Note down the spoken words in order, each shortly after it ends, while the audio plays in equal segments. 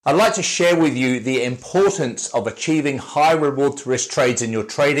I'd like to share with you the importance of achieving high reward to risk trades in your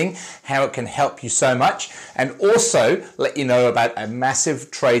trading, how it can help you so much, and also let you know about a massive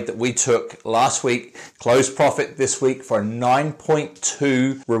trade that we took last week, closed profit this week for a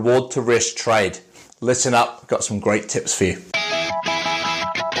 9.2 reward to risk trade. Listen up, got some great tips for you.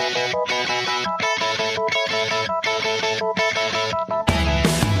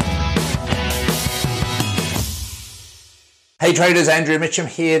 Hey traders, Andrew Mitchum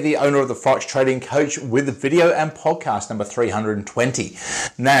here, the owner of the Forex Trading Coach with video and podcast number 320.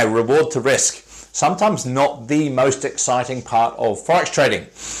 Now, reward to risk, sometimes not the most exciting part of Forex trading.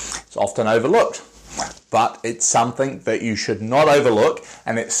 It's often overlooked, but it's something that you should not overlook,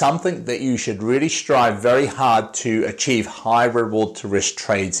 and it's something that you should really strive very hard to achieve high reward to risk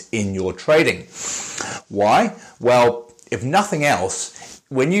trades in your trading. Why? Well, if nothing else,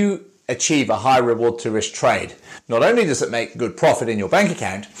 when you achieve a high reward to risk trade, not only does it make good profit in your bank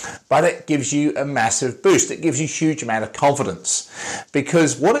account, but it gives you a massive boost. It gives you a huge amount of confidence,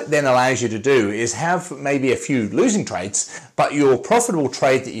 because what it then allows you to do is have maybe a few losing trades, but your profitable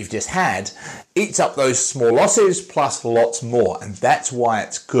trade that you've just had eats up those small losses plus lots more, and that's why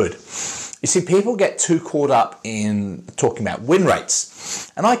it's good. You see, people get too caught up in talking about win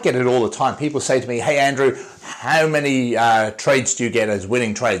rates, and I get it all the time. People say to me, hey Andrew, how many trades do you get as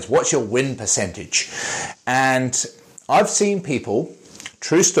winning trades? What's your win percentage? And I've seen people,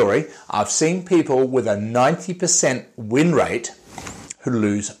 true story, I've seen people with a 90% win rate who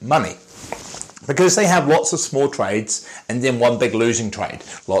lose money, because they have lots of small trades and then one big losing trade.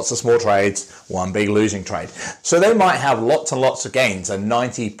 Lots of small trades, one big losing trade. So they might have lots and lots of gains, and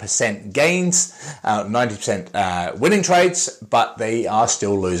 90% gains, 90% winning trades, but they are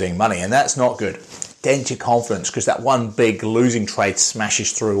still losing money, and that's not good. Dent your confidence, because that one big losing trade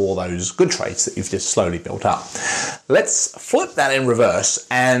smashes through all those good trades that you've just slowly built up. Let's flip that in reverse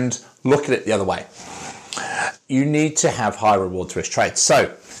and look at it the other way. You need to have high reward to risk trades.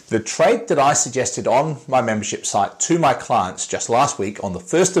 So the trade that I suggested on my membership site to my clients just last week on the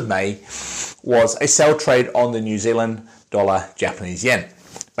 1st of May was a sell trade on the New Zealand dollar Japanese yen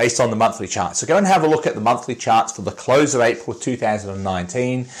based on the monthly chart. So go and have a look at the monthly charts for the close of April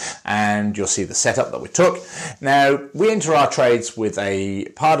 2019 and you'll see the setup that we took. Now, we enter our trades with a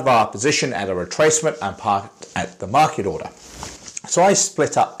part of our position at a retracement and part at the market order. So I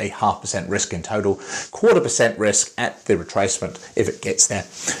split up a 0.5% risk in total, 0.25% risk at the retracement if it gets there,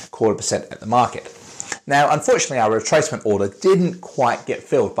 0.25% at the market. Now, unfortunately, our retracement order didn't quite get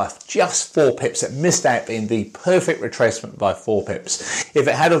filled by just 4 pips. It missed out being the perfect retracement by 4 pips. If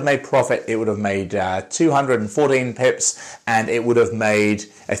it had have made profit, it would have made 214 pips, and it would have made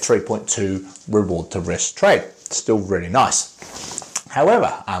a 3.2 reward to risk trade. Still really nice.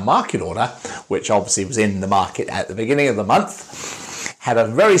 However, our market order, which obviously was in the market at the beginning of the month, had a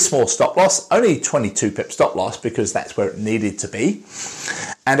very small stop loss, only 22 pip stop loss, because that's where it needed to be.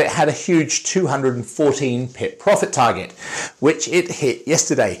 And it had a huge 214 pip profit target, which it hit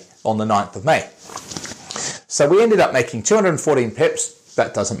yesterday on the 9th of May. So we ended up making 214 pips.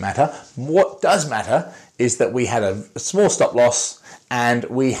 That doesn't matter. What does matter is that we had a small stop loss, and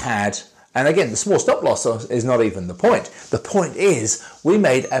we had, and again, the small stop loss is not even the point. The point is we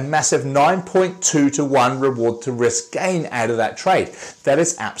made a massive 9.2 to 1 reward to risk gain out of that trade. That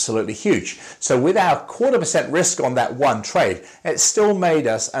is absolutely huge. So with our 0.25% risk on that one trade, it still made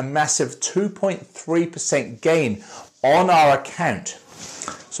us a massive 2.3% gain on our account.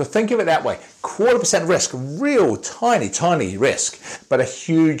 So think of it that way. 0.25% risk, real tiny risk, but a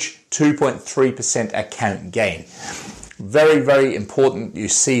huge 2.3% account gain. Very, very important you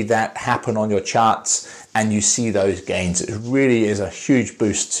see that happen on your charts and you see those gains. It really is a huge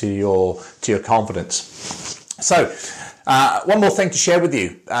boost to your confidence. So one more thing to share with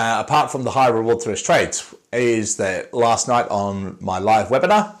you, apart from the high reward to risk trades, is that last night on my live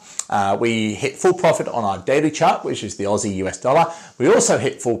webinar, we hit full profit on our daily chart, which is the Aussie US dollar. We also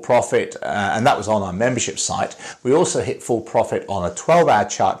hit full profit, and that was on our membership site. We also hit full profit on a 12-hour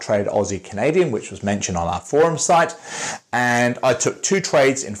chart trade, Aussie Canadian, which was mentioned on our forum site. And I took 2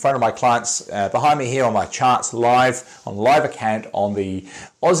 trades in front of my clients behind me here on my charts live, on live account on the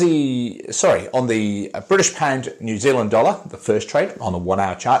on the British pound New Zealand dollar, the first trade on the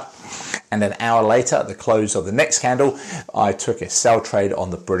 1-hour chart. And an hour later, at the close of the next candle, I took a sell trade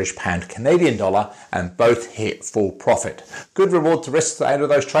on the British pound Canadian dollar, and both hit full profit. Good reward to risk out of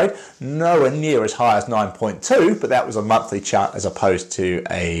those trades, nowhere near as high as 9.2, but that was a monthly chart as opposed to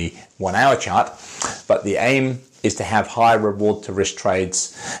a 1-hour chart. But the aim is to have high reward to risk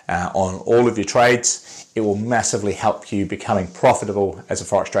trades on all of your trades. It will massively help you becoming profitable as a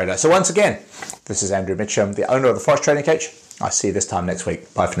Forex trader. So once again, this is Andrew Mitchum, the owner of the Forex Trading Coach. I'll see you this time next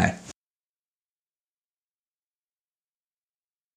week. Bye for now.